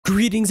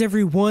Greetings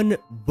everyone,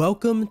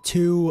 welcome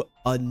to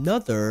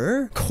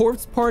another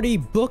Corpse Party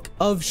Book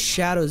of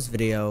Shadows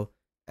video.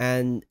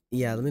 And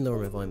yeah, let me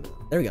lower my volume.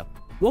 There we go.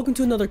 Welcome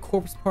to another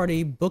Corpse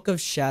Party Book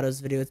of Shadows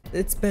video.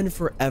 It's been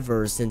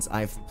forever since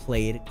I've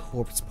played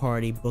Corpse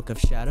Party Book of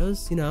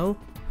Shadows, you know?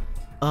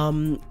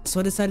 So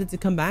I decided to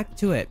come back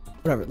to it.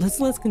 Whatever,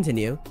 let's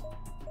continue.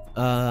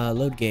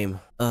 Load game.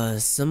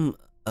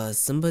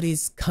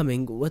 Somebody's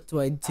coming. What do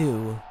I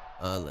do?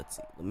 Let's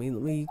see. Let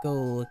me go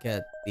look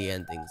at the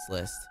endings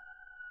list.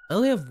 I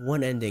only have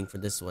one ending for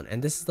this one,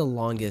 and this is the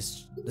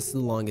longest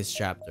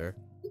chapter.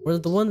 Or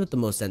the one with the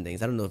most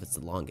endings. I don't know if it's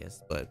the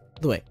longest, but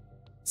by the way,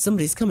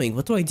 somebody's coming.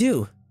 What do I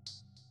do?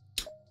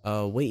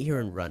 Wait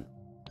here and run.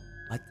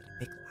 What did I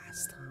pick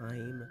last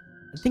time?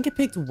 I think I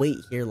picked wait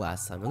here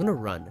last time. I'm gonna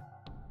run.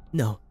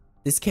 No,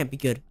 this can't be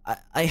good.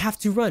 I have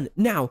to run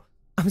now.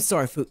 I'm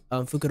sorry,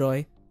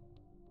 Fukuroi.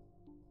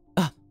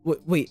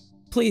 Wait,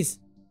 please.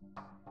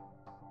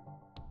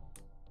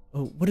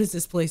 Oh, what is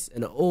this place?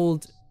 An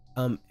old,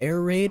 air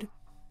raid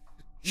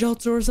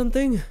shelter or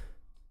something?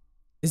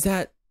 Is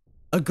that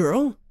a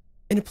girl?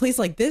 In a place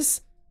like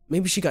this?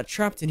 Maybe she got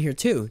trapped in here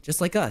too, just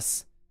like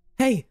us.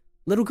 Hey,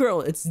 little girl,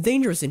 it's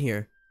dangerous in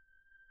here.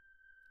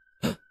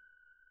 That's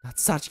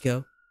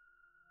Sachiko.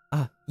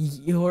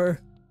 You're...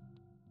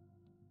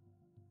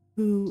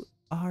 Who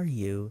are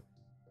you?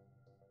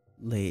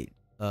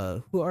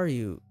 Who are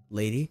you,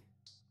 lady?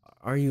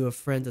 Are you a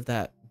friend of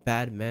that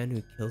bad man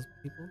who kills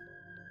people?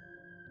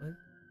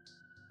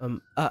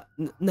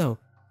 No,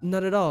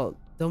 not at all.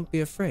 Don't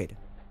be afraid.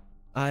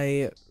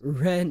 I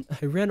ran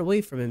away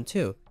from him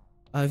too.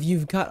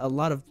 You've got a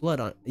lot of blood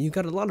on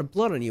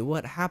you.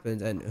 What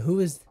happened? And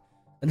who is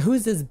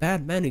this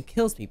bad man who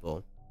kills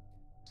people?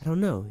 I don't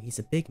know. He's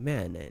a big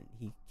man and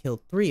he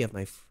killed 3 of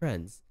my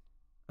friends.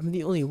 I'm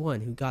the only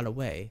one who got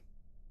away.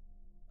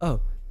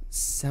 Oh,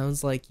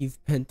 sounds like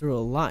you've been through a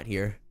lot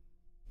here.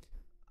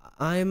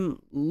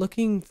 I'm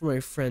looking for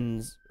my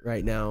friends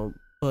right now,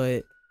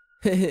 but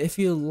if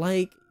you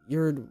like,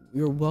 you're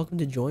welcome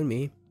to join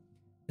me.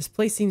 This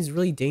place seems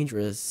really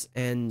dangerous,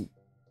 and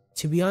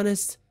to be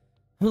honest,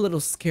 I'm a little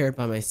scared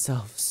by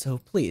myself, so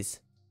please.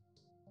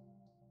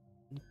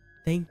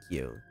 Thank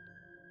you.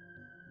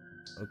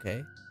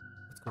 Okay,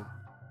 let's go.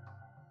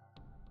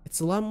 It's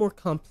a lot more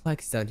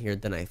complex down here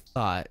than I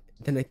thought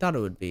it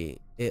would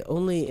be. If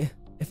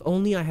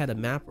only I had a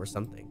map or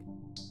something.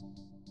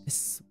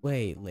 This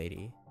way,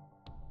 lady.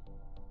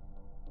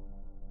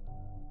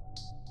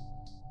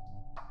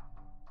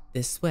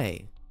 This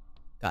way.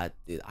 God,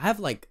 dude, I have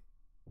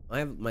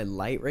my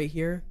light right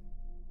here.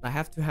 I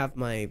have to have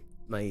my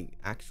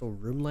actual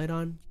room light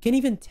on. You can't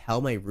even tell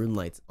my room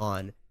light's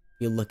on if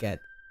you look at,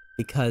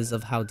 because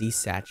of how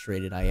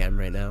desaturated I am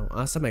right now.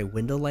 I also have my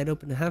window light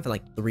open. I have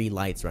like 3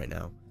 lights right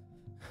now.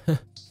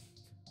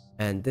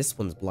 And this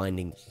one's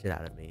blinding the shit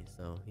out of me.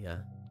 So yeah,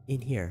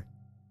 in here.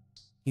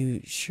 You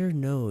sure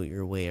know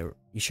your way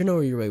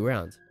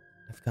around.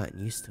 I've gotten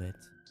used to it.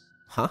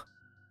 Huh?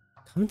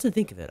 Come to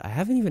think of it, I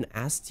haven't even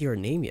asked your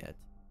name yet.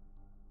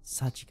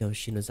 Sachiko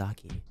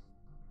Shinozaki.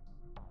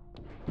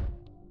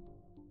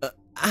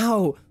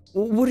 Ow!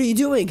 What are you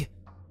doing?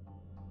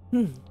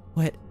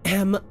 What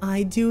am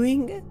I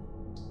doing?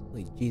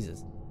 Holy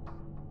Jesus.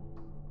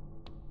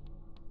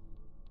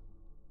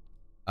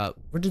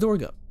 Where'd the door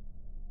go?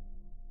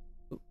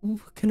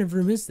 What kind of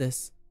room is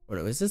this? Or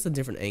no, is this a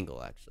different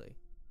angle, actually?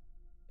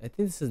 I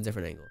think this is a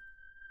different angle.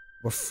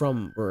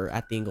 We're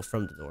at the angle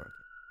from the door.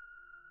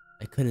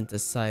 I couldn't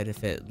decide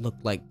if it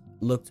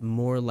looked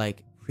more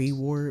like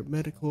pre-war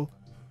medical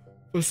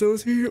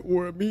facility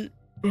or a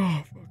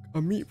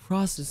meat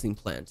processing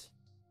plant.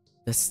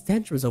 The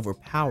stench was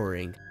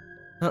overpowering.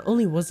 Not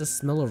only was the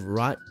smell of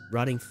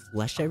rotting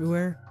flesh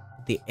everywhere,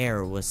 the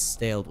air was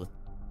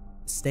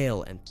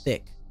stale and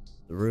thick.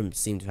 The room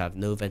seemed to have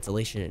no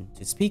ventilation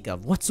to speak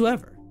of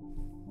whatsoever.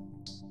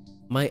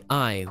 My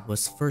eye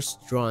was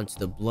first drawn to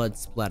the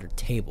blood-splattered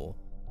table,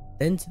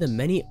 then to the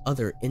many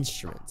other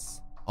instruments,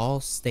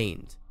 all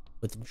stained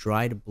with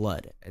dried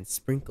blood and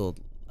sprinkled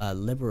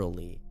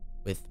liberally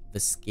with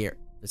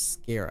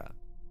viscera.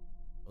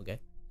 Okay?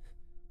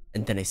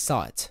 And then I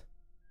saw it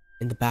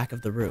in the back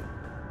of the room.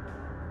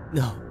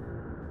 No.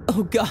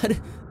 Oh God,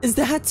 is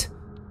that?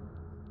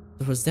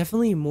 There was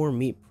definitely more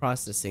meat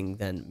processing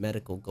than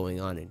medical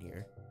going on in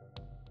here.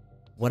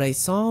 What I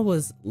saw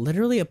was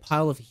literally a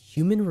pile of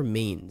human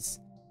remains,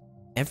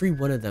 every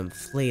one of them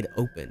flayed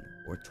open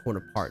or torn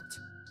apart.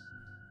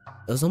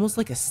 It was almost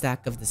like a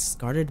stack of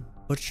discarded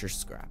butcher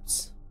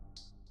scraps.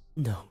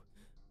 No.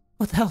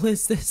 What the hell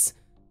is this?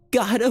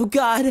 God, oh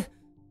God!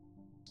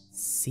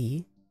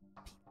 See?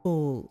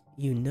 People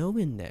you know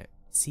in there.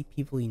 See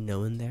people you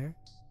know in there?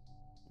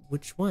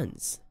 Which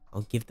ones?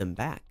 I'll give them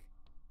back.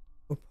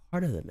 Or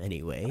part of them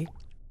anyway.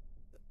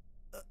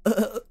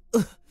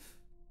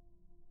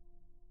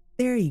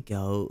 There you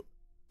go.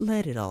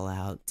 Let it all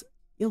out.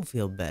 You'll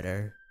feel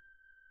better.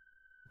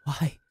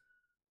 Why?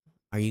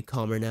 Are you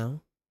calmer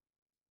now?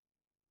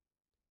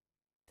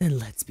 Then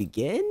let's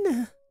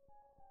begin.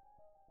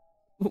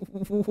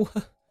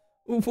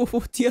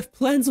 What do you have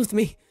plans with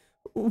me?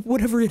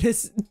 Whatever it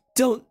is,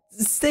 don't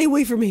stay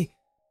away from me.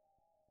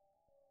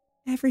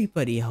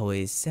 Everybody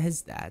always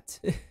says that.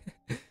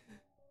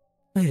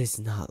 But it's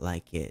not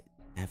like it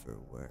ever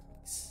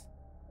works.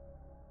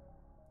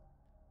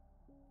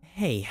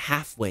 Hey,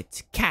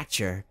 half-wit, catch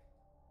her.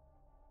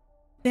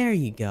 There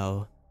you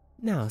go.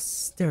 Now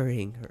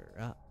stirring her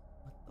up.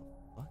 What the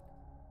fuck?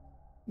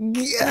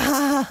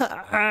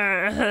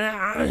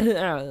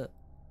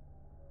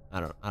 I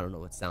don't know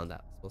what sound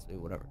that was supposed to be,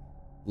 whatever.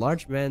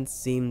 Large man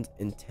seemed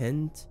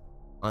intent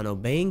on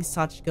obeying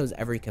Sachiko's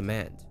every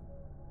command.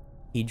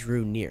 He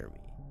drew near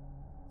me,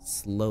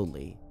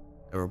 slowly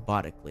and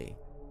robotically.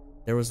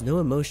 There was no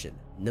emotion,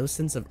 no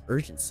sense of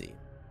urgency.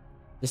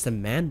 Just a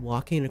man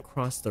walking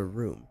across the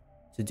room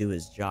to do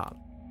his job.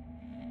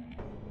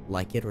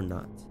 Like it or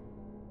not,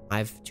 I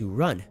have to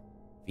run.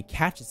 If he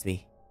catches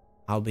me,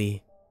 I'll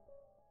be...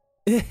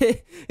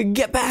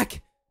 Get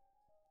back!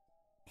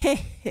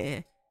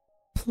 Heh.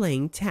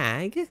 Playing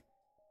tag?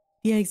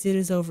 The exit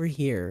is over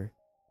here.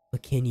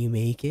 But can you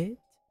make it?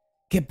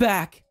 Get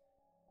back!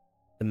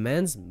 The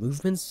man's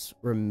movements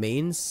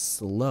remained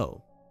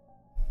slow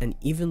and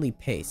evenly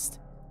paced,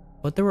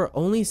 but there were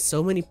only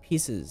so many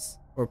pieces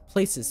or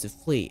places to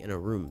flee in a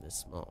room this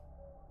small.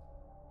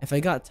 If I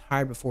got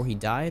tired before he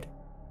died,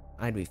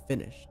 I'd be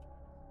finished.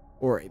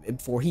 Or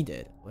before he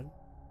did. What?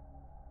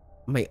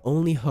 My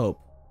only hope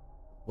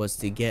was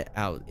to get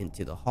out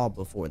into the hall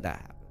before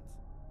that happened.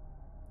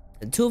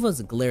 The two of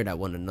us glared at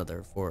one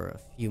another for a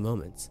few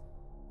moments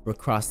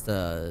across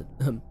the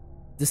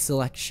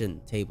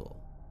selection table.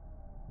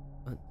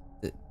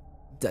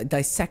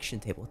 Dissection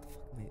table. What the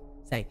fuck am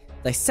I saying?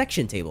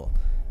 Dissection table.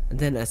 And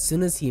then as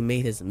soon as he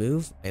made his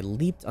move, I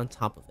leaped on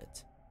top of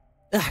it.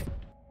 Ugh.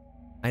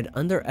 I'd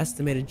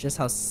underestimated just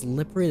how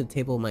slippery the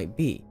table might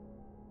be.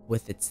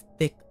 With its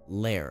thick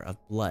layer of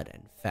blood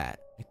and fat,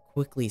 I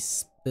quickly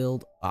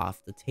spilled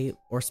off the table,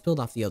 or spilled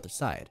off the other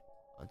side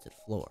onto the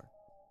floor.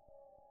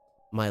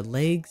 My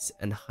legs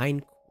and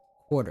hind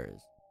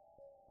quarters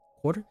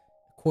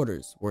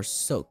were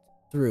soaked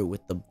through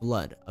with the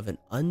blood of an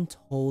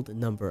untold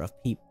number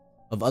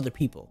of other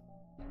people.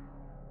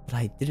 But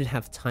I didn't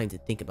have time to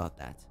think about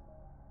that.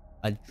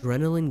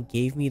 Adrenaline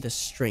gave me the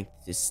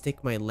strength to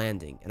stick my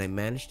landing, and I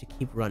managed to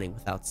keep running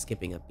without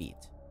skipping a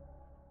beat.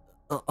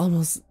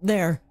 Almost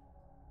there.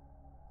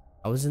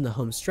 I was in the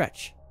home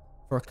stretch.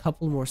 For a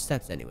couple more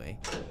steps anyway.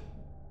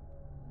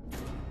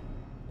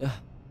 Ugh.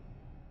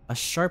 A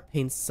sharp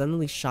pain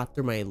suddenly shot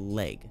through my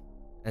leg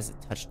as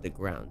it touched the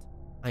ground.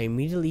 I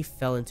immediately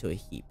fell into a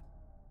heap.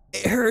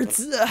 It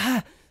hurts!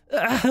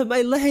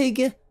 My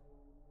leg!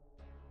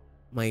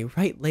 My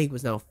right leg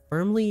was now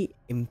firmly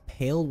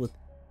impaled with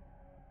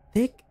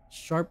thick,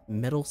 sharp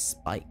metal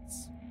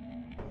spikes.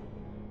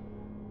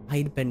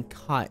 I'd been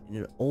caught in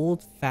an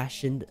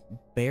old-fashioned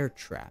bear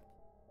trap.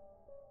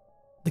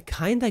 The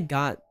kind that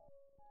got...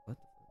 What?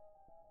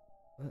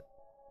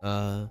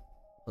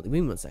 Hold on,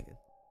 wait 1 second.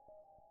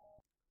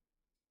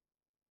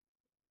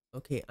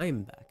 Okay,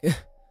 I'm back.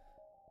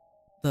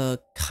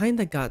 The kind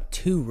that got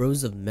 2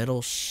 rows of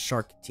metal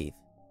shark teeth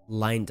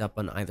lined up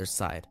on either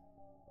side,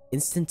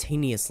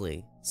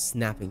 instantaneously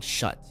snapping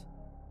shut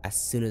as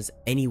soon as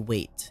any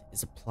weight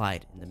is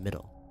applied in the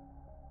middle.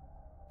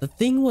 The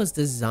thing was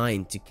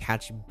designed to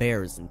catch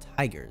bears and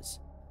tigers,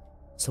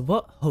 so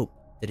what hope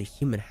did a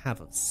human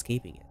have of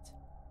escaping it?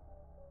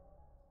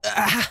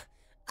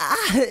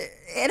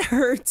 It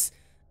hurts!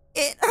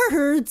 It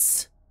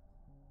hurts!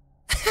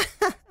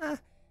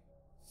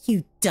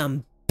 You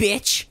dumb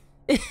bitch!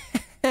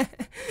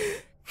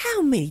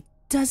 How many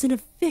dozen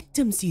of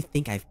victims do you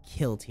think I've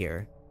killed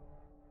here?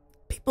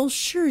 People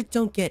sure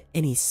don't get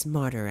any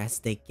smarter as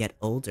they get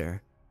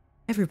older.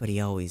 Everybody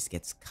always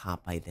gets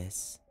caught by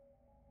this.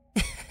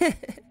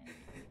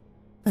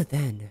 But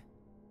then,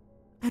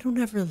 I don't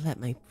ever let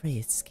my prey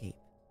escape.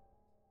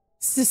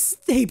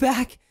 Stay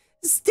back!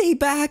 Stay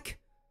back!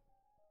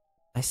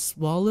 I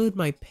swallowed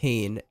my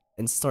pain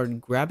and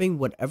started grabbing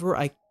whatever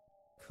I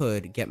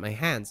could get my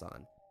hands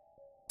on.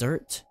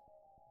 Dirt,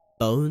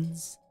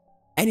 bones,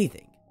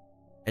 anything,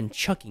 and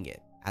chucking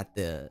it at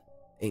the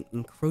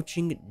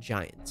encroaching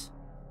giant.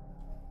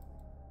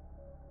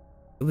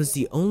 It was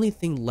the only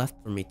thing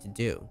left for me to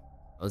do.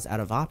 I was out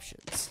of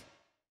options.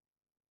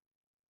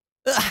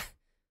 Ugh!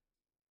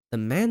 The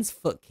man's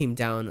foot came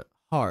down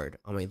hard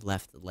on my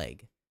left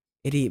leg.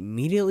 It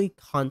immediately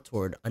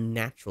contoured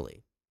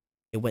unnaturally.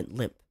 It went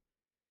limp,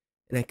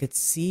 and I could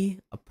see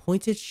a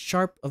pointed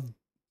shard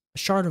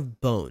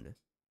of bone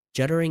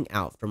juttering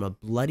out from a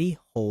bloody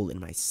hole in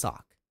my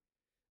sock.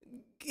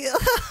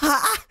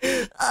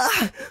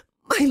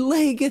 My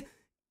leg!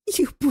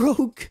 You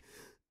broke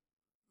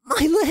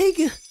my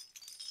leg!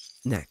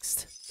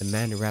 Next, the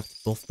man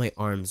wrapped both my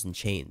arms in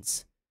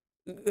chains.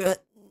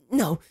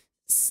 No,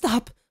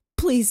 stop!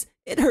 Please,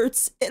 it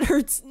hurts! It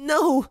hurts!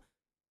 No!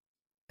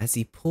 As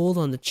he pulled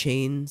on the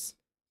chains,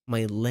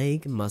 my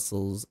leg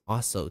muscles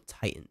also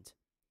tightened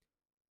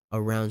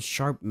around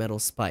sharp metal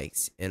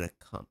spikes and a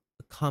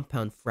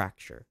compound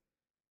fracture.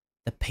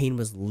 The pain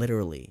was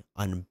literally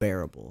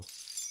unbearable.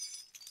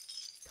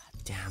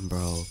 God damn,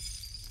 bro.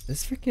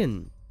 This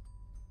freaking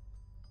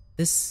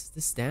this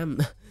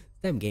damn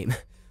damn game.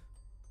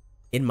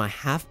 In my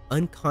half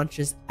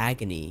unconscious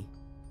agony,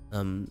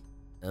 addled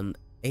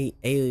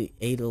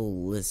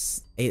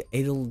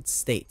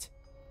state,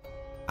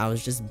 I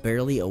was just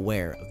barely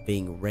aware of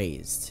being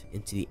raised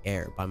into the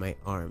air by my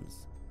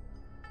arms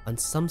on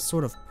some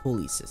sort of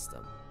pulley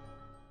system.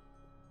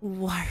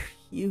 Why are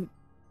you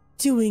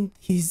doing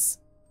these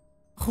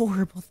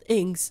horrible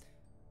things?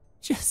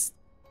 Just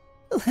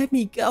let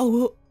me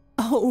go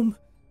home.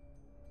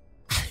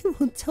 I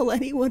won't tell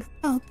anyone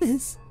about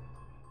this.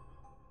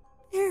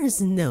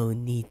 There's no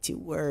need to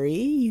worry,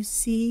 you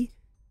see.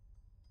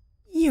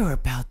 You're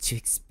about to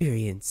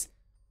experience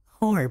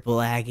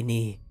horrible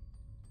agony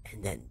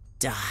and then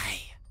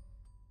die.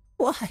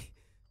 Why?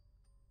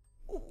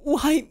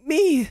 Why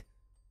me?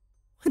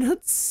 Why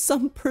not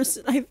some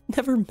person I've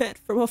never met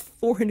from a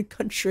foreign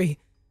country?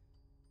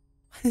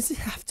 Why does it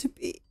have to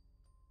be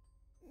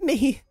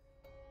me?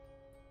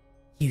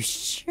 You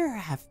sure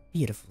have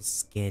beautiful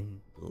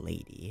skin,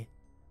 lady.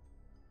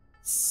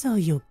 So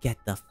you'll get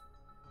the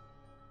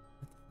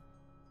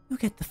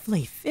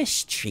fillet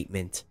fish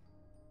treatment.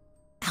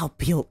 I'll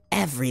peel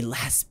every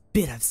last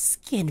bit of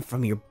skin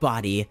from your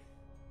body,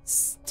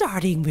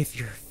 starting with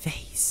your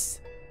face.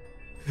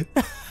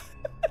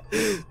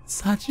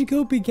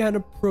 Sachiko began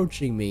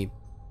approaching me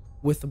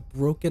with a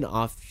broken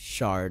off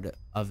shard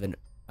of an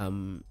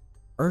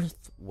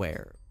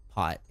earthware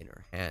pot in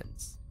her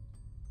hands.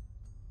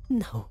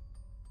 No,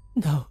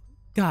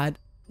 God,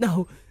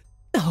 no.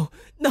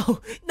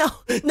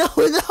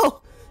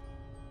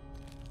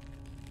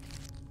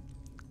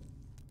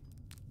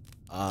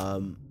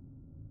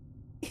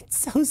 It's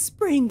so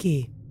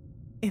springy.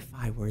 If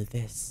I were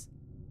this,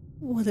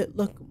 will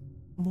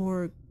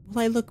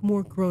I look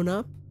more grown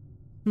up?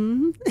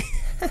 An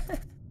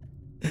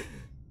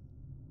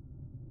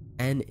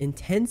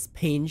intense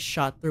pain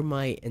shot through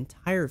my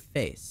entire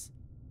face.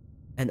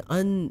 An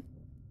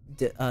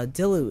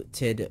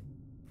undiluted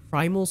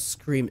primal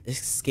scream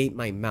escaped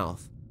my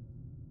mouth,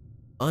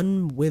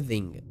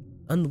 unwillingly,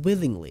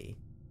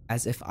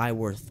 as if I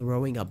were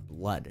throwing up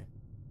blood.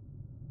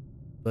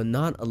 But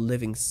not a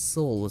living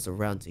soul was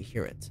around to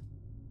hear it.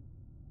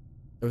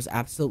 There was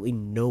absolutely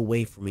no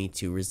way for me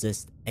to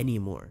resist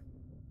anymore.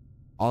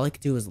 All I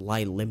could do was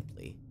lie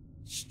limply,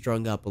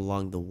 strung up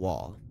along the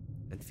wall,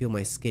 and feel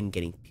my skin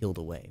getting peeled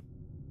away.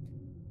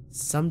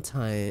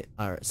 Sometime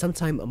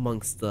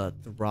amongst the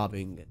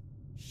throbbing,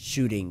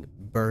 shooting,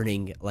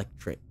 burning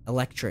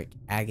electric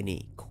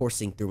agony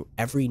coursing through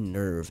every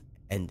nerve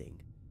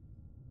ending.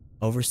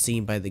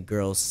 Overseen by the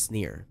girl's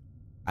sneer,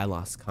 I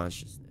lost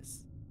consciousness.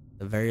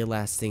 The very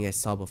last thing I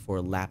saw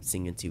before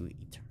lapsing into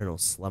eternal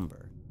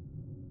slumber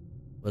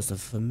was a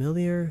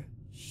familiar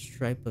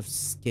stripe of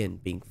skin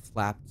being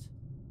flapped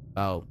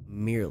about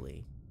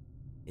merely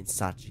in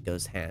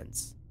Sachiko's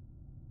hands.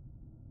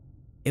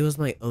 It was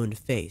my own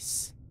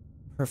face,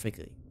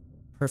 perfectly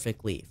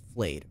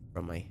flayed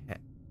from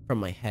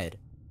my head,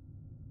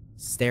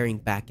 staring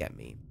back at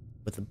me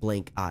with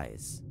blank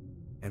eyes,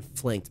 and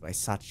flanked by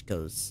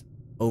Sachiko's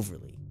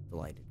overly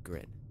delighted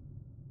grin.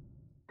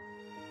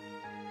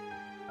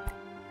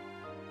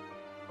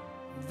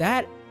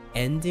 That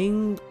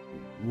ending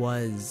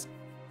was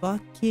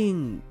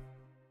fucking...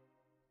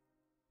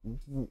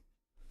 What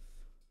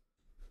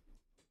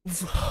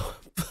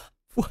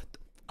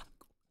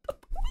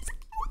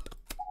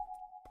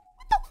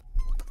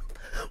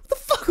the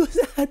fuck was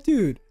that,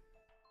 dude?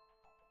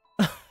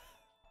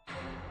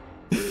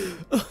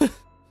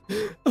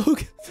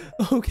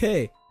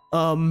 Okay.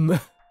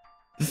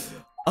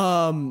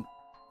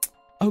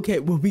 Okay,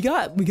 well we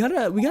got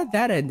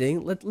that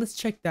ending. Let's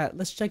check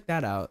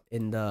that out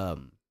in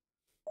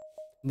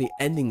the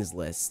endings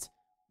list.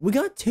 We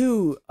got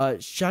two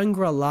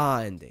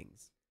Shangri-La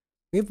endings.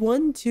 We have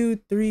 1, 2,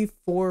 3,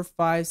 4,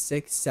 5,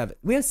 6, 7.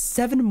 We have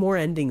 7 more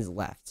endings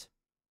left.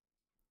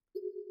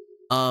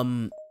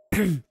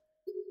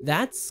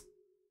 That's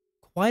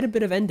quite a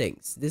bit of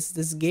endings. This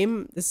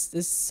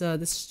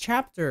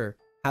chapter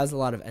has a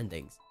lot of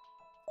endings.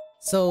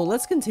 So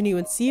let's continue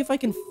and see if I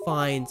can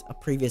find a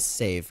previous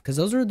save, because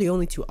those are the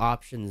only 2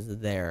 options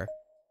there.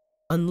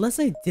 Unless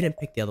I didn't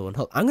pick the other one.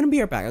 Hold, I'm gonna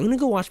be right back. I'm gonna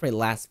go watch my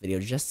last video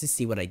just to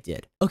see what I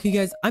did. Okay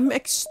guys, I'm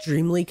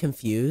extremely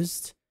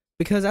confused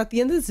because at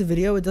the end of this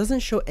video, it doesn't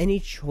show any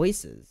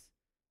choices.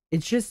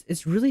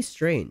 It's really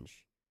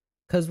strange.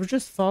 Because we're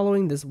just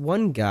following this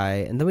one guy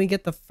and then we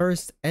get the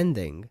first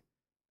ending.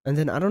 And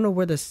then I don't know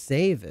where the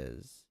save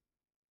is.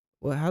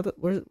 Well,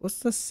 what's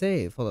the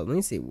save? Hold on, let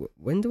me see.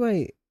 When do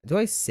I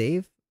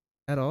save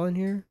at all in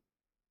here?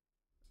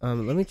 Let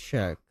me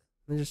check.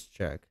 Let me just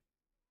check.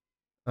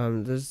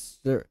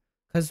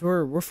 Because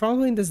we're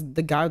following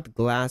the guy with the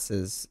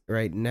glasses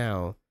right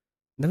now.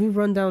 Let me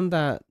run down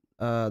that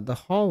the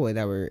hallway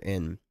that we're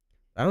in.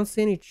 I don't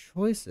see any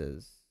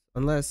choices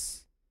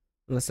unless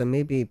I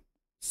maybe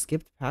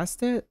skipped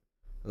past it.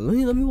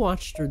 Let me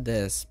watch through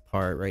this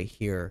part right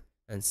here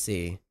and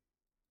see.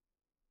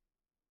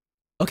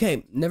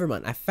 Okay, never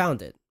mind. I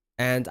found it,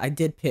 and I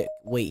did pick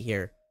wait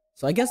here.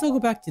 So I guess I'll go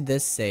back to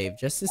this save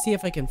just to see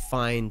if I can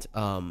find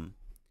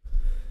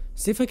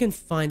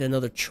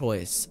another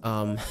choice.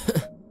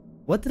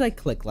 What did I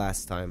click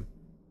last time?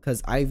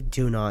 Because I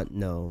do not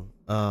know.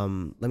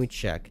 Let me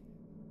check.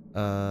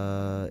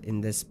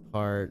 In this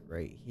part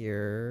right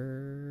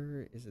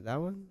here, is it that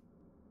one?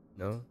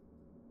 No,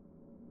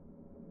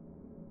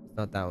 it's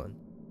not that one.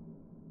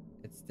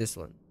 It's this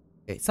one.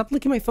 Okay, stop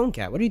licking my phone,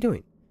 cat. What are you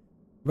doing?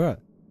 Bruh.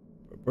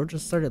 Bro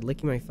just started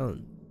licking my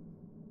phone.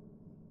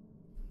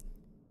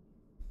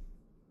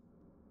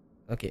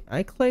 Okay,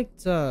 I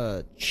clicked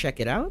check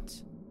it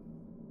out.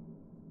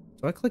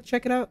 Do I click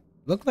check it out?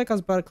 Looked like I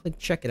was about to click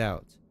check it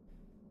out.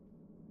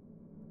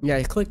 Yeah,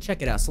 I clicked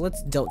check it out, so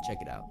let's don't check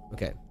it out.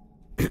 Okay.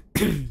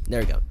 There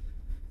we go.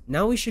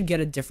 Now we should get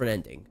a different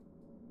ending.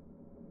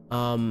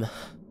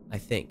 I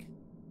think.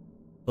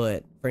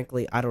 But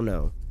frankly, I don't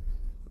know.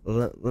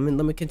 Let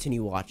me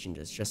continue watching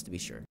just to be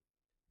sure.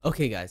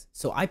 Okay, guys.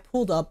 So I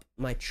pulled up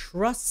my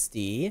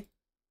trusty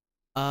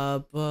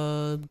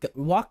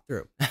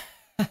walkthrough.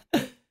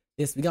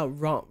 Yes, we got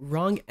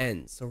wrong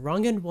end. So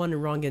wrong end 1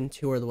 and wrong end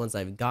 2 are the ones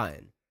I've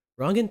gotten.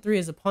 Wrong end 3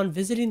 is upon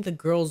visiting the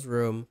girls'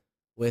 room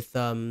with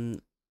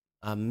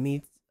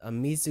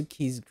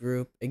Mizuki's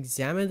group,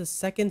 examine the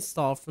second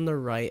stall from the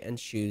right and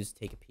choose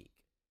take a peek.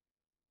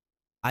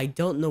 I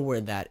don't know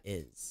where that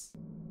is.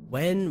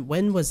 When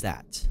was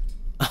that?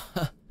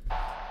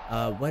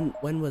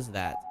 When was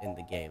that in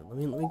the game? Let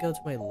me go to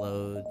my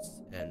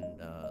loads and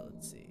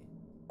let's see.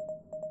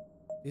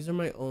 These are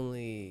my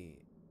only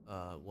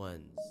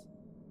ones.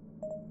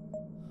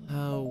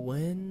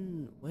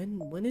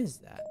 When is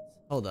that?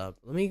 Hold up.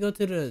 Let me go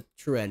to the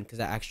true end because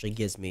that actually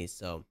gives me a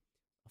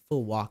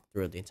full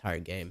walkthrough of the entire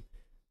game.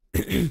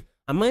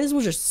 I might as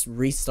well just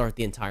restart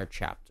the entire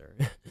chapter.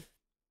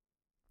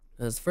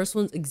 The first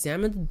one's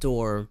examine the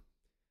door,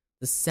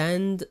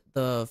 descend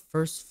the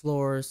first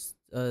floor,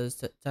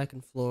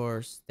 second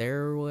floor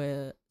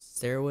stairway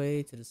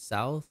to the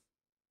south,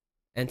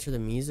 enter the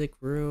music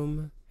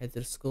room, head to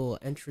the school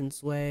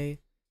entranceway,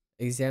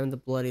 examine the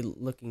bloody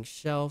looking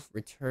shelf,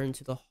 return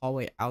to the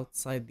hallway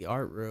outside the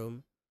art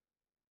room,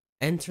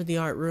 enter the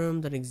art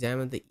room, then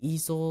examine the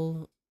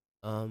easel.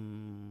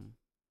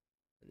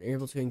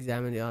 Able to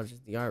examine the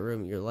objects in the art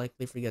room, you're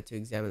likely forget to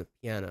examine the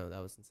piano.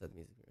 That was inside the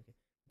music room. Okay.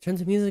 Return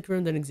to the music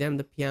room, then examine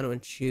the piano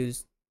and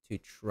choose to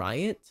try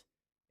it.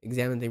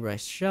 Examine the right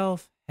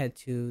shelf. Head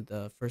to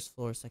the first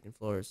floor, second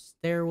floor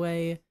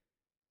stairway.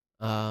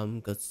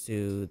 Go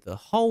to the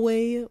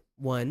hallway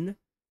 1.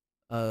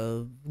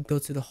 Go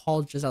to the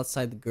hall just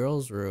outside the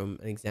girls' room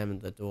and examine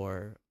the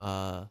door.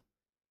 I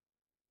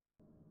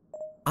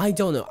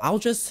don't know. I'll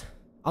just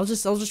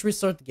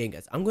restart the game,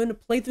 guys. I'm going to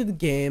play through the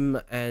game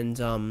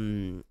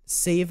and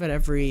save at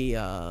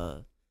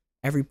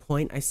every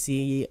point I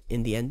see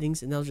in the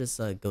endings, and I'll just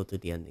go through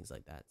the endings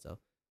like that. So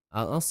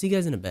I'll see you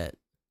guys in a bit.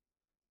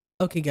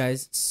 Okay,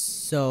 guys.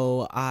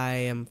 So I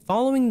am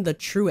following the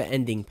true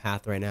ending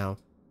path right now.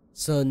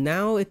 So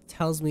now it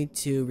tells me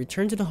to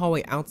return to the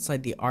hallway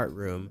outside the art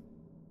room,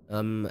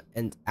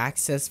 and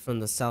access from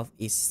the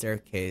southeast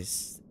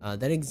staircase.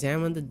 Then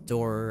examine the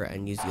door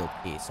and use the old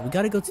key. So we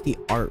gotta go to the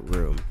art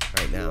room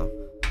right now.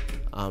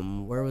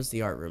 Where was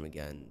the art room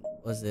again?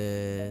 Was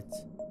it...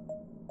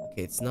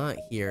 Okay, it's not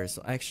here.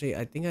 So actually,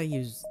 I think I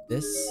used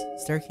this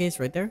staircase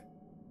right there.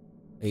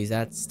 I use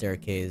that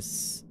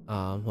staircase.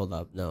 Hold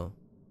up, no.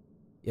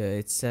 Yeah,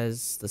 it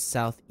says the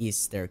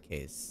southeast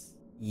staircase.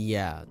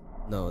 Yeah,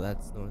 no,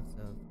 that's north,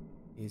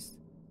 southeast.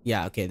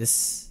 Yeah, okay,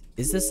 is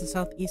this the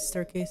southeast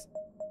staircase?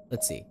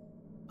 Let's see.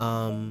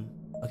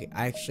 Okay,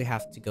 I actually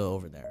have to go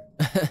over there.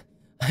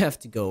 I have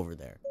to go over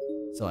there.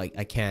 So I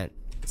can't.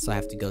 So I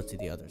have to go to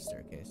the other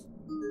staircase.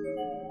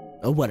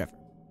 Oh, whatever.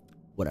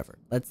 Whatever.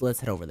 Let's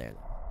head over there.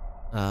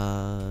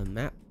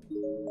 Map.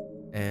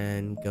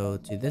 And go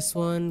to this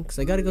one. Because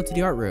I gotta go to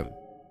the art room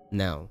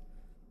now.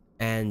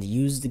 And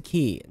use the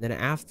key. And then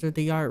after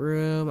the art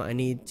room, I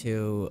need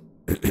to...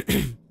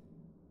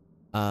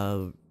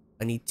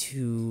 I need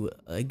to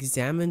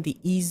examine the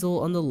easel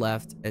on the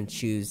left and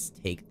choose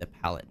take the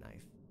palette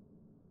knife.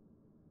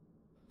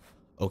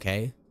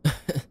 Okay.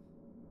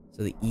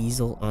 So the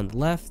easel on the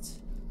left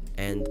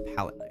and the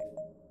palette knife.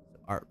 The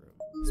art room.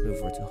 Let's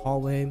move over to the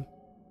hallway.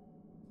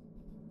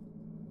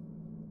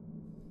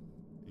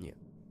 Yeah.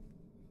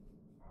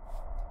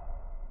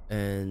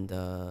 And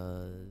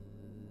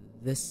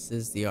this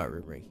is the art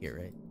room right here,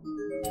 right?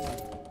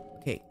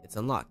 Okay, it's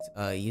unlocked.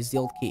 Use the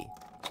old key.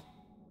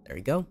 There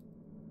you go.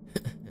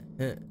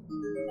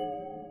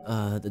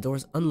 The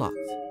door's unlocked.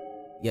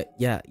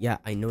 Yeah,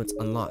 I know it's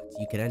unlocked.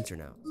 You can enter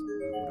now.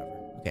 Whatever.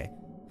 Okay.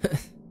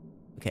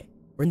 Okay,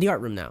 we're in the art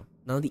room now.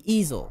 Now the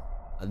easel.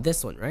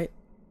 This one, right?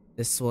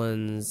 This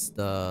one's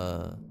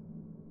the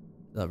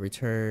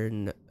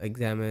return,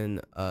 examine,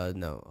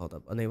 no, hold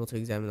up. Unable to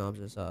examine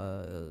objects,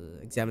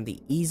 examine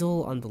the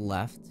easel on the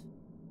left.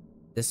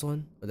 This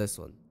one or this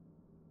one?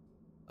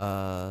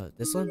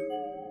 This one?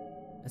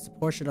 That's a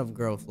portrait of a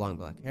girl with long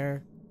black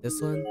hair.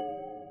 This one?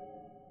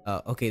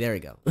 Oh, okay, there we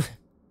go. It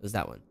was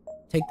that one.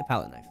 Take the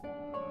palette knife.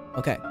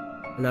 Okay.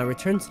 And now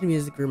return to the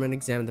music room and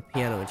examine the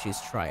piano and choose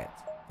try it.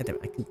 God damn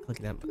it, I keep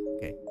clicking that button.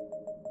 Okay.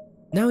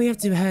 Now we have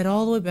to head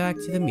all the way back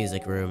to the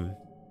music room.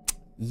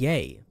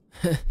 Yay.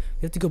 We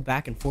have to go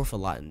back and forth a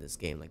lot in this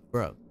game. Like,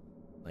 bro.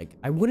 Like,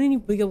 I wouldn't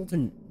even be able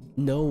to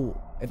know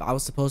if I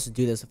was supposed to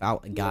do this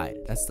without a guide.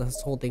 That's the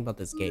whole thing about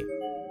this game.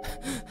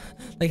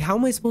 Like, how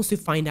am I supposed to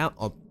find out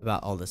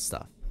about all this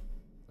stuff?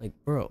 Like,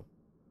 bro.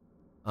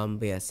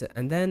 But yes,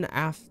 and then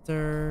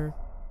after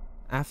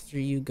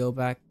you go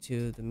back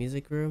to the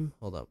music room,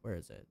 hold up, where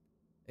is it?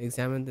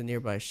 Examine the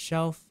nearby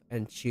shelf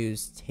and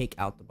choose take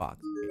out the box.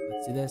 Okay,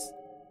 let's do this.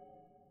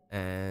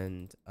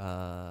 And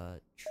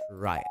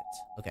try it.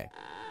 Okay.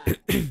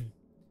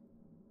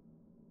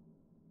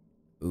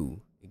 Ooh,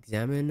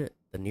 examine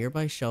the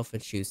nearby shelf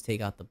and choose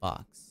take out the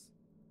box.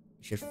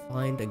 You should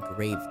find a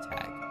grave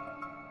tag.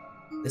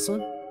 This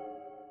one?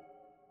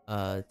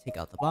 Take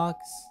out the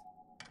box.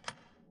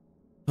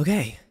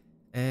 Okay.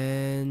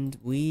 And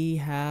we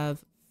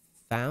have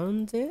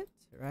found it,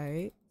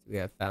 right? We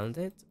have found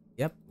it.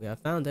 Yep, we have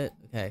found it.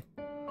 Okay.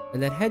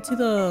 And then head to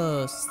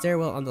the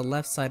stairwell on the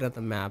left side of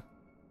the map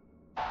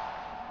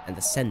and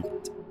ascend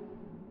it.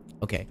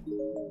 Okay.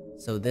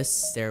 So this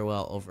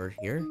stairwell over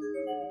here.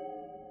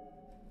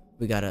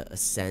 We gotta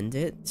ascend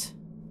it.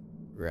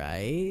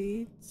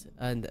 Right?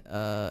 And,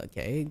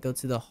 okay. Go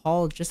to the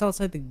hall just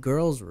outside the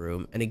girls'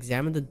 room and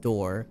examine the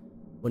door.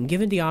 When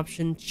given the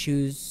option,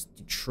 choose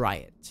to try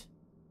it.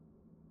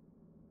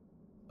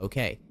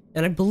 Okay.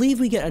 And I believe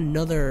we get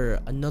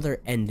another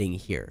ending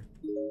here.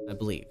 I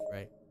believe,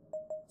 right?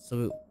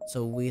 So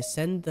we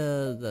ascend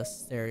the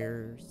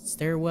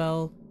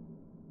stairwell.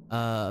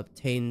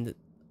 Obtain.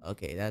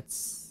 Okay,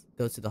 that's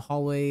go to the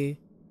hallway.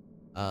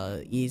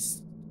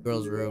 East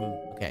girls' room.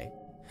 Okay.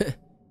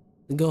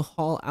 Go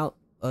hall out.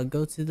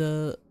 Go to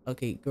the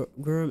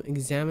room.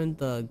 Examine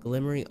the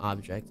glimmering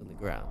object on the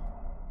ground.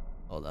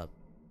 Hold up.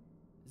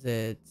 Is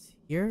it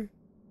here?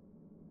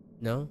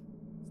 No,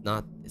 it's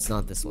not. It's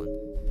not this one.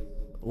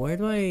 Where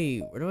do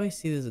I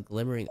see this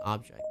glimmering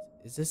object?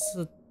 Is this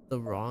the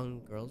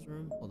wrong girls'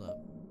 room? Hold up.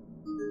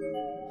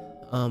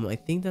 I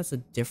think that's a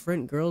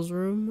different girls'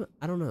 room.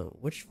 I don't know.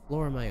 Which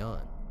floor am I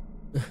on?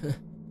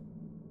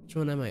 Which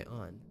one am I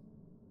on?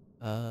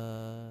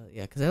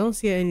 Yeah, because I don't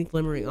see any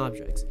glimmering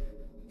objects.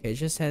 Okay,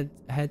 just head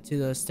to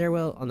the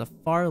stairwell on the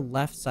far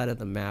left side of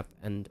the map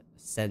and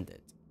ascend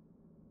it.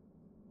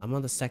 I'm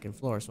on the second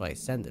floor, so I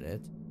ascended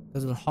it. Go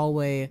to the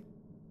hallway,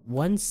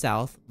 1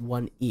 south,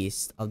 1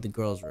 east of the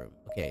girls' room.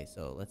 Okay,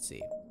 so let's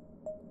see.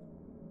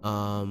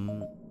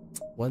 1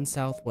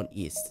 south, 1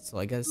 east. So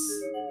I guess,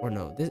 or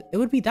no, it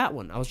would be that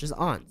one. I was just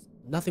on.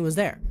 Nothing was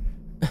there.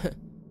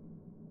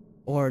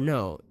 Or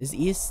no, is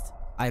east?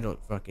 I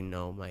don't fucking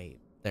know my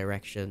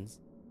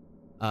directions.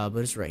 But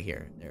it's right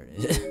here. There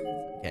it is.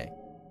 Okay.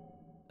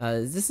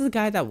 Is this the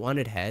guy that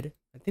wanted head?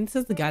 I think this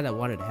is the guy that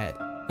wanted head.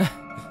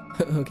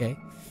 Okay.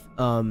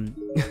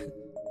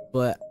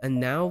 But and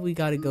now we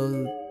gotta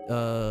go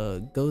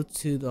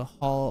to the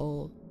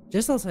hall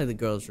just outside the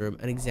girls' room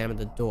and examine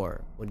the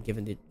door when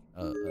given the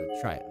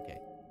try it. Okay.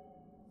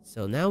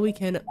 So now we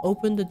can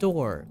open the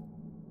door.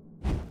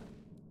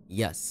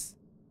 Yes.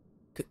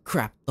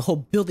 Crap! The whole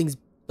building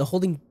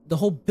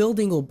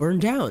will burn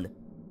down.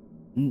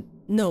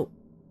 No,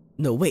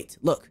 wait,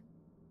 look.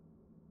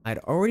 I'd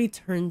already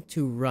turned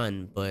to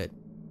run, but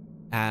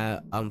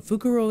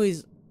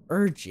Fukuro's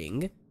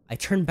urging, I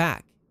turned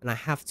back, and I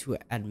have to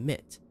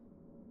admit,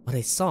 what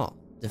I saw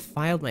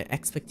defiled my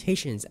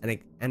expectations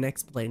and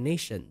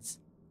explanations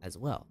as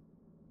well.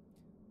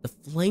 The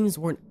flames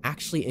weren't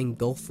actually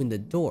engulfing the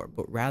door,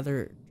 but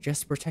rather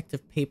just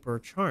protective paper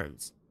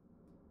charms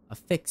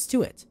affixed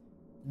to it.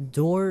 The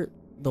door,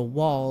 the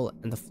wall,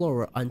 and the floor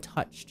were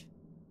untouched.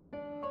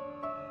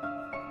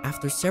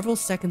 After several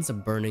seconds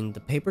of burning, the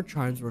paper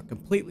charms were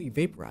completely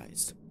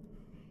vaporized.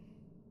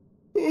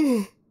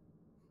 And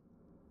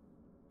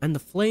the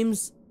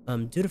flames,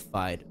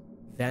 dutified,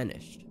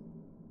 vanished.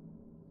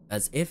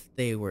 As if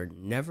they were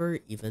never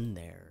even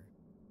there.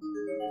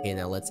 Okay,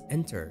 now let's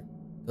enter.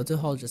 Go to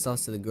the hall just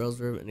outside the girls'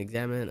 room and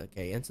examine.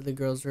 Okay, enter the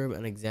girls' room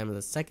and examine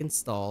the second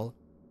stall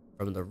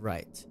from the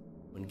right.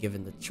 When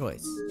given the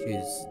choice,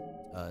 choose,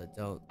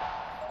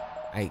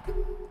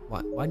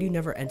 why do you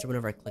never enter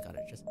whenever I click on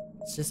it?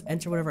 Just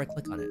enter whenever I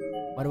click on it.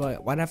 Why do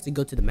I have to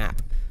go to the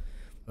map?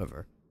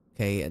 Whatever.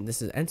 Okay, and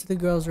this is enter the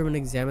girls' room and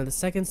examine the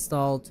second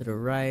stall to the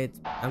right.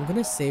 I'm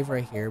gonna save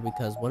right here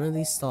because one of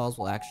these stalls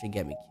will actually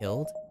get me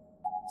killed.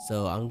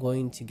 So I'm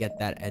going to get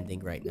that ending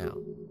right now.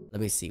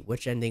 Let me see,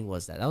 which ending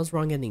was that? That was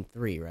wrong ending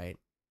 3, right?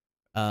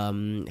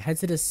 Head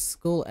to the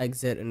school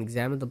exit and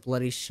examine the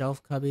bloody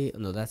shelf cubby. Oh,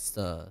 no, that's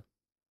the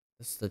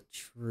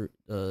true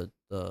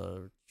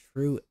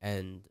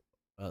end.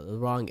 The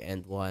wrong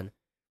end one.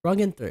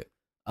 Wrong end 3.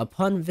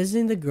 Upon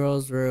visiting the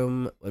girls'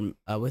 room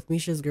with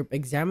Misha's group,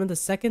 examine the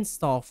second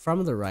stall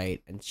from the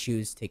right and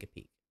choose take a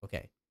peek.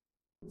 Okay.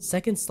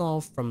 Second stall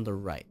from the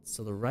right.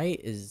 So the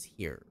right is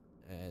here.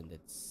 And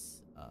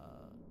it's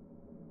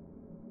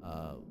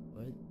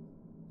what?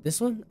 This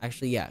one?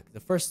 Actually, yeah. The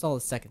first stall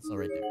is second stall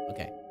right there.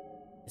 Okay.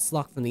 It's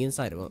locked from the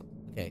inside.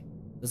 Okay.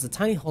 there's a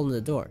tiny hole in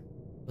the door.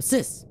 What's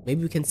this?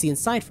 Maybe we can see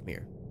inside from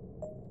here.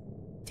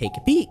 Take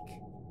a peek.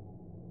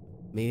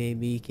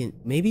 Maybe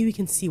we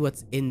can see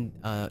what's in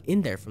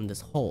there from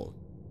this hole.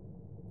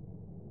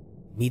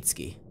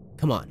 Mitsuki,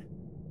 come on.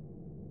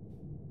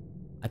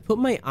 I put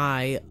my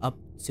eye up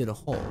to the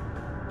hole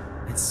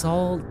and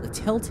saw the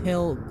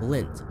telltale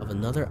glint of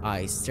another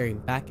eye staring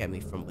back at me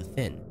from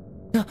within.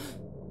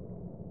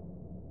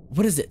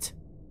 What is it?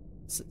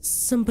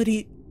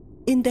 Somebody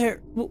in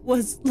there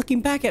was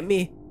looking back at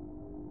me.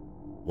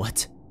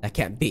 What? That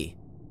can't be.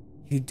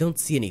 You don't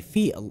see any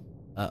feet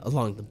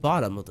along the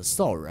bottom of the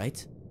stall,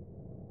 right?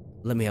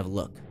 Let me have a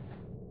look.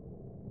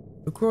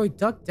 Fukuroi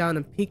ducked down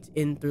and peeked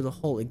in through the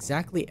hole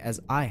exactly as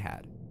I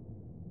had.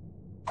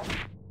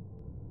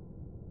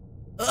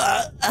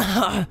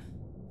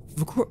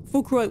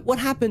 Fukuroi, what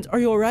happened? Are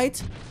you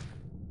alright?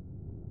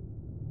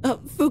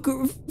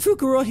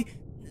 Fukuroi,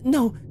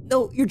 no,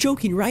 you're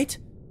joking, right?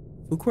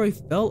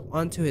 Fukuroi fell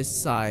onto his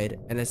side,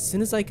 and as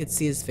soon as I could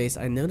see his face,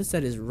 I noticed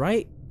that his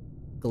right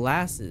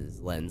glasses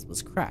lens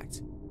was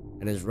cracked,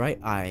 and his right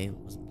eye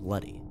was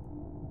bloody.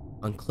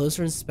 On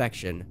closer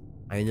inspection,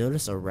 I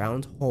noticed a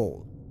round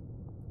hole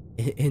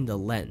in the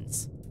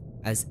lens,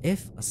 as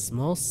if a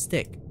small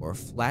stick or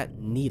flat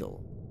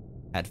needle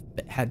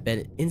had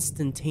been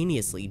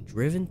instantaneously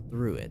driven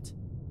through it,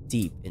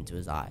 deep into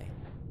his eye.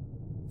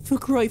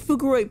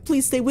 Fukuroi,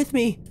 please stay with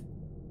me!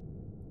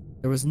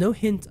 There was no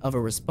hint of a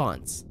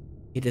response.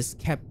 He just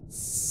kept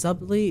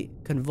subtly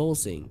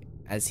convulsing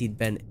as he'd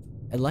been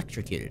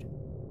electrocuted.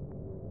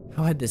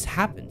 How had this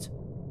happened?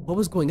 What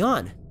was going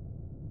on?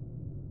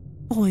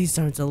 Boys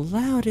aren't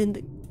allowed in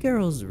the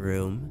girls'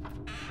 room.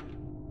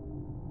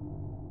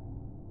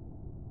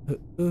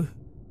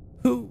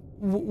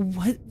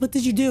 What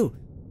did you do?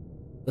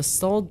 The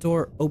stall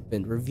door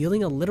opened,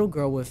 revealing a little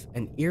girl with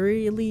an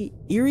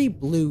eerie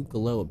blue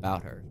glow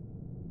about her.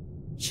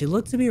 She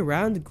looked to be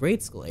around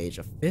grade school age,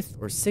 a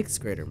 5th or 6th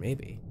grader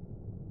maybe.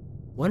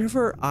 One of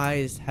her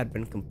eyes had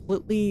been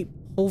completely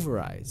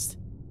pulverized,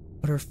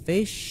 but her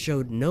face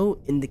showed no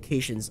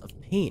indications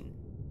of pain.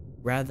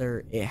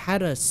 Rather, it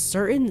had a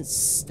certain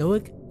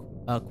stoic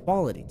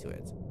quality to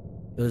it.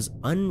 It was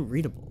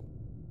unreadable.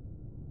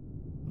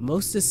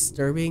 Most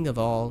disturbing of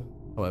all,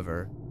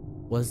 however,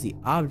 was the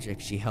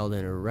object she held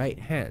in her right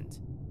hand.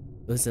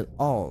 It was an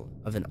awl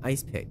of an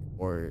ice pick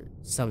or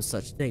some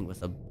such thing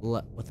with a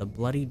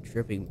bloody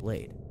dripping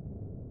blade.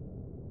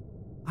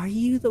 Are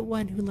you the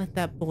one who let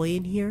that boy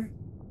in here?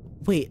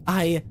 Wait,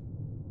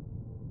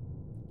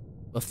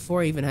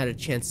 Before I even had a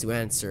chance to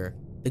answer,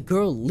 the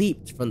girl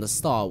leaped from the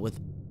stall with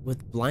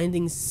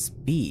blinding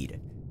speed.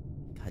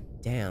 God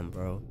damn,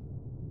 bro.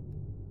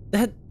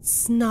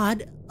 That's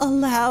not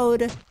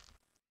allowed.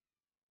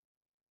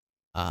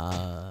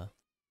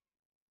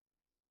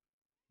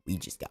 We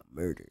just got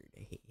murdered.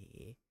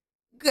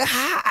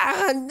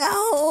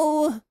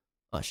 No!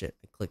 Oh shit,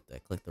 I clicked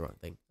the wrong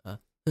thing.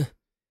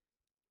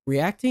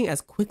 Reacting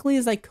as quickly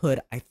as I could,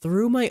 I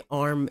threw my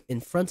arm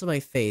in front of my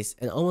face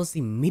and almost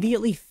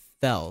immediately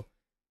fell.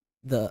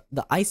 The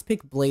ice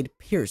pick blade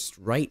pierced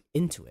right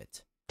into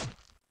it.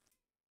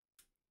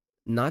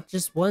 Not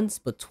just once,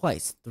 but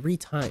twice, 3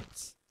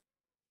 times.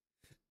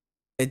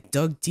 It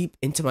dug deep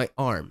into my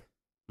arm,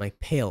 my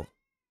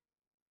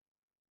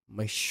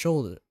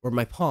shoulder, or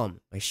my palm,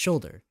 my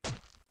shoulder.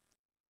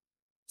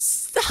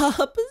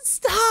 Stop!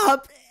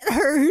 It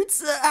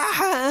hurts!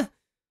 Ah!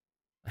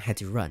 I had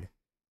to run.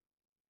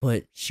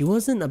 But she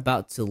wasn't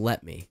about to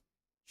let me.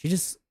 She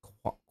just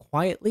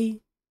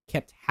quietly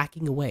kept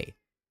hacking away,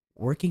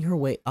 working her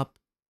way up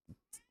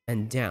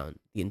and down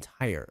the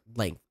entire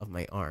length of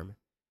my arm.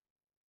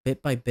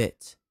 Bit by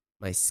bit,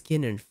 my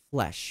skin and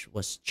flesh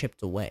was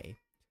chipped away,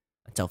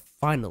 until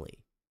finally,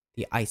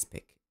 the ice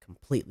pick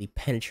completely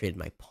penetrated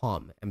my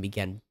palm and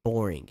began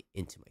boring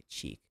into my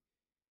cheek.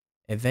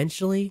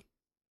 Eventually,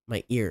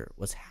 my ear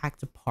was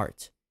hacked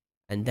apart,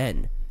 and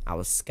then I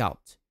was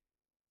scalped,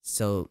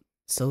 so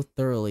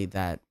thoroughly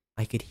that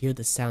I could hear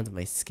the sound of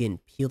my skin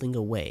peeling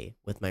away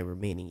with my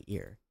remaining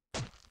ear.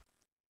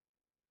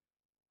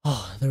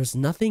 Oh, there was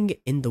nothing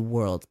in the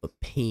world but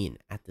pain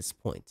at this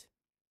point.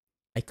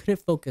 I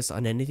couldn't focus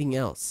on anything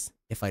else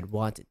if I'd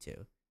wanted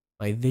to.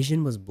 My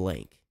vision was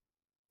blank,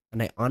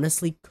 and I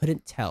honestly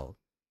couldn't tell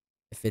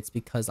if it's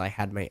because I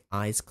had my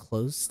eyes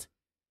closed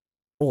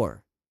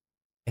or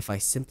if I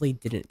simply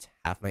didn't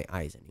have my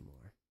eyes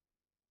anymore.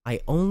 I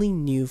only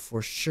knew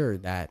for sure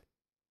that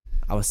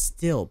I was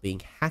still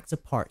being hacked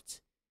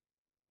apart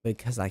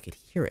because I could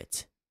hear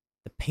it.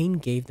 The pain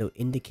gave no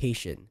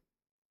indication,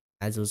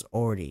 as it was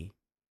already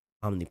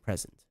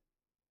omnipresent.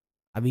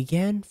 I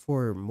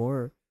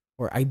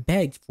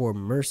begged for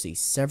mercy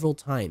several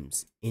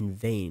times in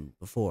vain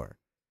before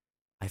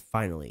I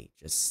finally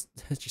just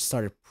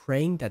started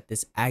praying that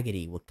this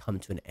agony would come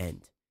to an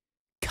end.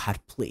 God,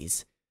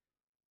 please.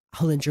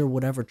 I'll endure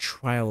whatever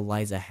trial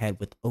lies ahead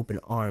with open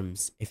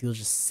arms if you'll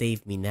just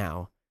save me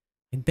now.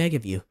 I beg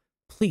of you,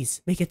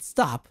 please make it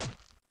stop.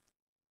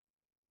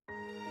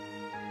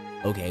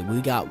 Okay,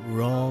 we got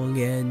wrong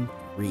and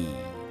 3.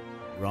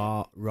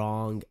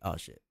 wrong. Oh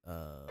shit.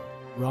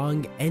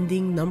 Wrong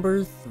ending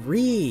number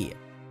 3.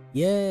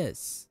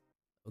 Yes.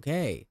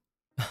 Okay.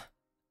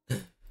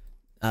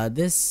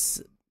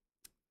 This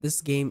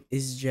game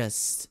is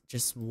just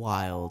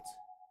wild.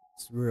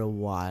 It's real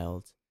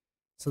wild.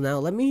 So now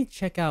let me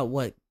check out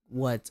what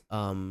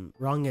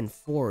wrong end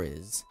 4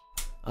 is.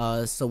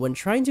 So when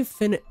trying to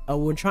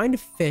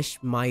fish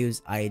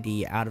Mayu's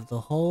ID out of the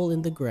hole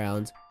in the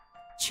ground,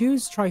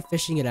 try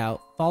fishing it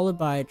out, followed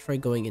by try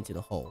going into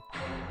the hole.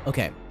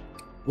 Okay,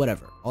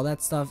 whatever. All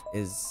that stuff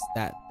is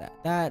that.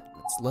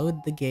 Let's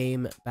load the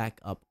game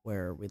back up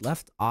where we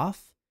left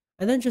off,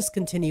 and then just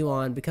continue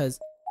on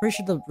because pretty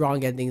sure the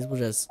wrong endings will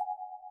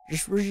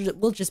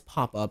just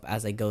pop up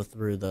as I go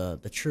through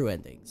the true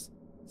endings.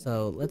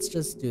 So let's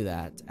just do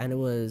that. And it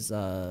was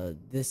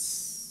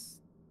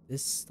this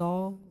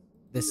stall,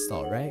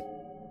 right?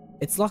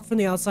 It's locked from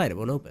the outside. It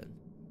won't open.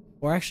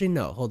 Or actually,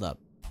 no. Hold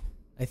up.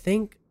 I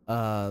think.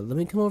 Let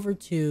me come over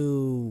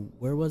to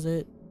where was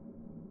it?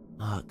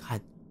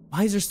 God,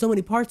 why is there so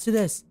many parts to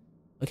this?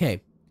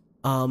 Okay.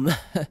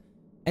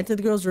 Enter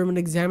the girl's room and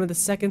examine the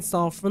second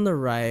stall from the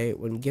right.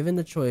 When given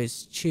the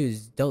choice,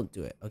 choose don't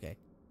do it. Okay.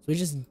 So we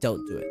just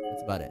don't do it.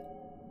 That's about it.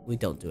 We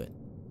don't do it.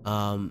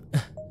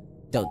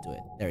 Don't do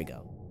it. There we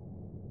go.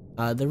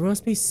 There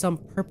must be some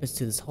purpose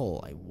to this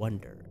hole, I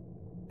wonder.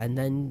 And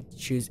then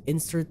choose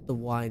insert the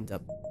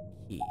wind-up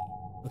key.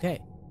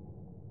 Okay.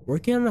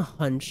 Working on a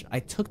hunch, I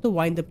took the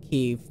wind-up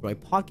key from my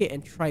pocket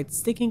and tried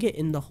sticking it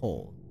in the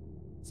hole.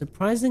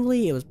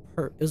 Surprisingly, it was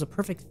a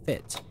perfect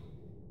fit.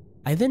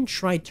 I then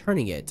tried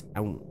turning it,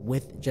 and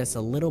with just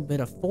a little bit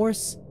of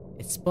force,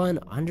 it spun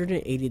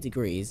 180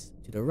 degrees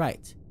to the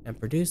right and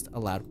produced a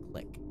loud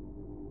click.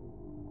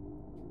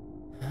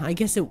 I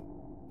guess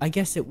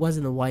it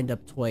wasn't a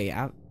wind-up toy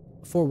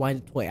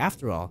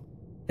after all.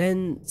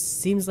 Then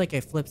seems like I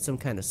flipped some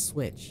kind of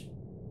switch.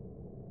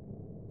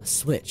 A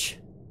switch.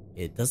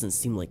 It doesn't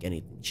seem like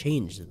anything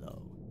changed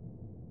though.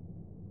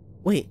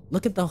 Wait,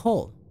 look at the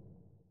hole.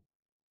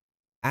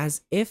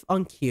 As if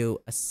on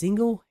cue, a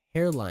single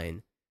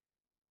hairline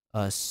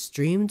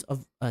stream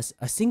of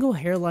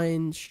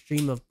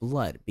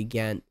blood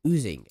began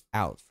oozing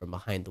out from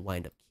behind the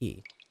wind-up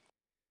key.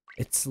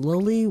 It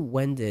slowly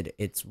wended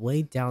its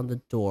way down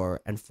the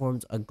door and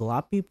formed a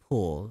gloppy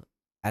pool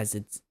at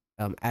its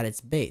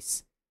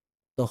base.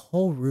 The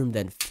whole room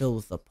then filled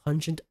with a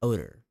pungent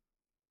odor.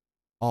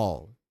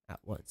 All at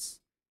once.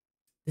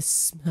 This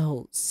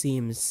smell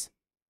seems...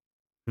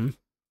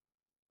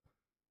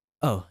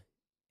 Oh,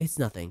 it's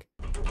nothing.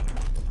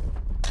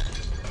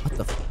 What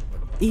the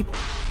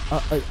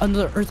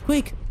another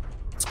earthquake?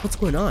 What's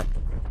going on?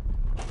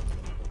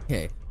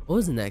 Okay, what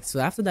was the next? So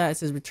after that, it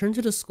says return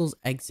to the school's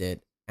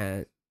exit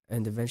and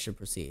eventually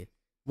proceed.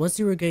 Once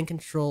you regain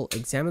control,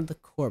 examine the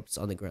corpse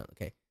on the ground.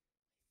 Okay,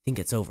 I think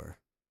it's over.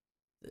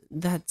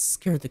 That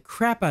scared the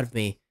crap out of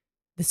me.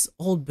 This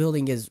old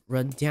building is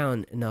run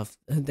down enough.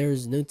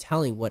 There's no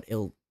telling when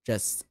it'll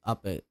just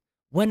up and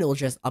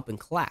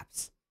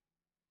collapse.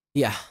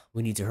 Yeah,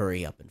 we need to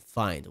hurry up and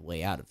find a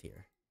way out of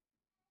here.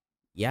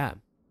 Yeah,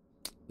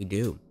 we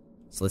do.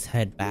 So let's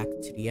head back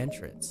to the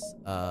entrance,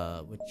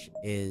 which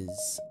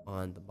is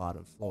on the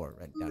bottom floor,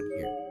 right down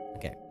here.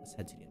 Okay, let's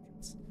head to the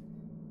entrance.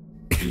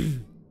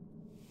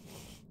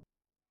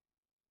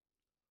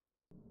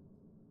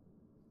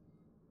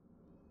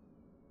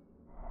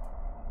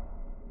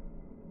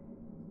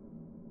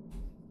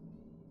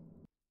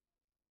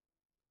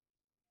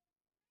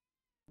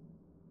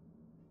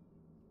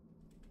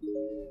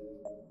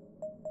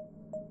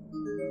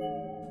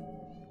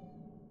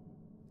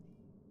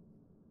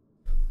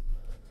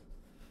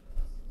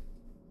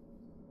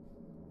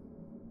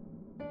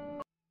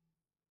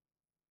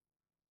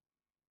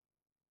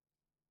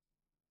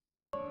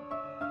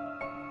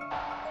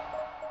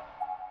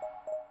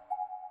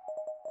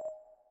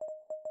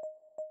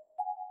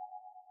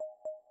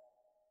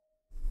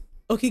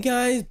 Okay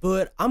guys,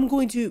 but I'm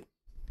going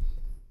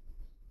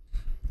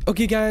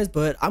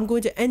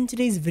to end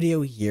today's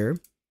video here.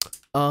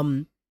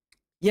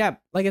 Yeah,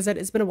 like I said,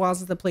 it's been a while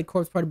since I played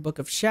Corpse Party Book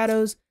of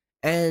Shadows,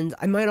 and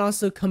I might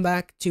also come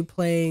back to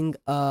playing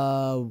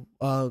Katawa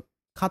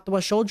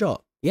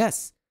Shoujo.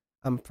 Yes,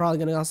 I'm probably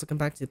gonna also come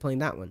back to playing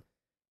that one.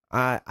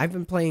 I've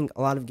been playing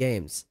a lot of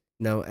games,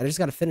 you know, and I just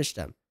gotta finish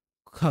them.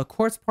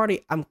 Corpse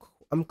Party, I'm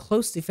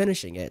close to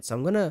finishing it, so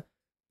I'm gonna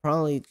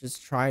probably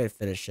just try to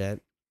finish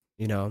it,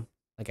 you know,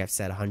 like I've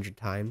said 100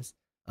 times.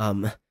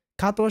 Katawa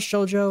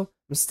Shoujo,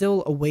 I'm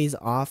still a ways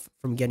off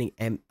from getting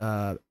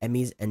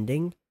Emi's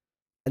ending.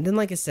 And then,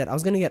 like I said, I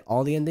was gonna get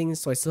all the endings,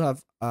 so I still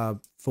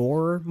have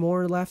 4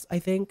 more left, I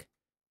think.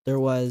 There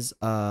was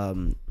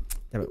damn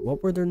it,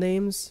 what were their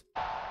names?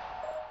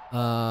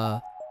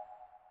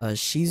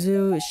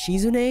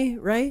 Shizune,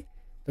 right?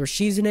 There was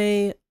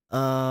Shizune,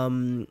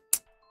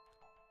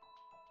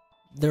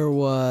 there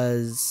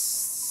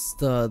was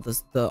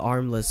the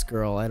armless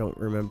girl, I don't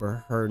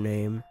remember her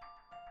name.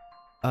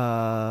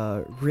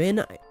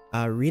 Rin,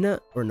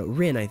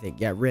 Rin, I think.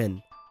 Yeah,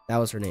 Rin. That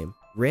was her name.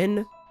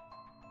 Rin,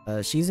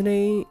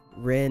 Shizune,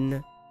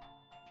 Rin,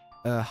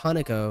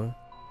 Hanako,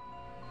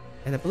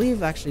 And I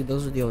believe actually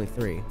those are the only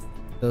 3.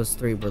 Those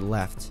 3 were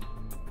left.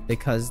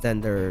 Because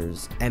then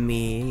there's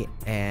Emmy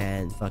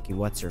and fucking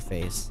what's her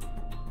face.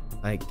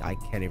 I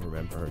can't even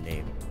remember her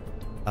name.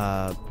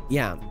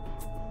 Yeah.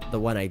 The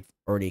one I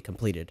already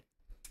completed.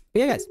 But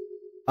yeah, guys.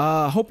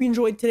 Hope you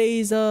enjoyed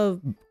today's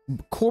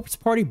Corpse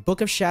Party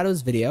Book of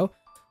Shadows video.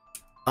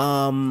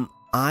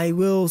 I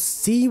will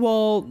see you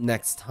all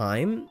next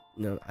time.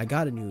 No, I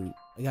got a new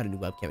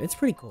webcam. It's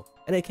pretty cool,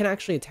 and it can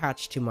actually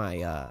attach to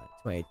my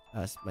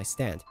my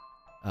stand.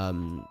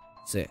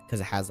 Because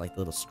it has like the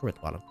little screw at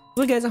the bottom.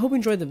 So guys, I hope you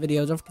enjoyed the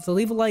video. Don't forget to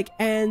leave a like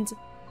and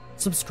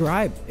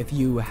subscribe if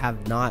you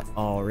have not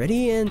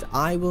already, and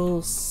I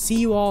will see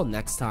you all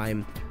next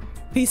time.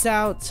 Peace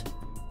out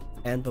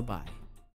and bye bye.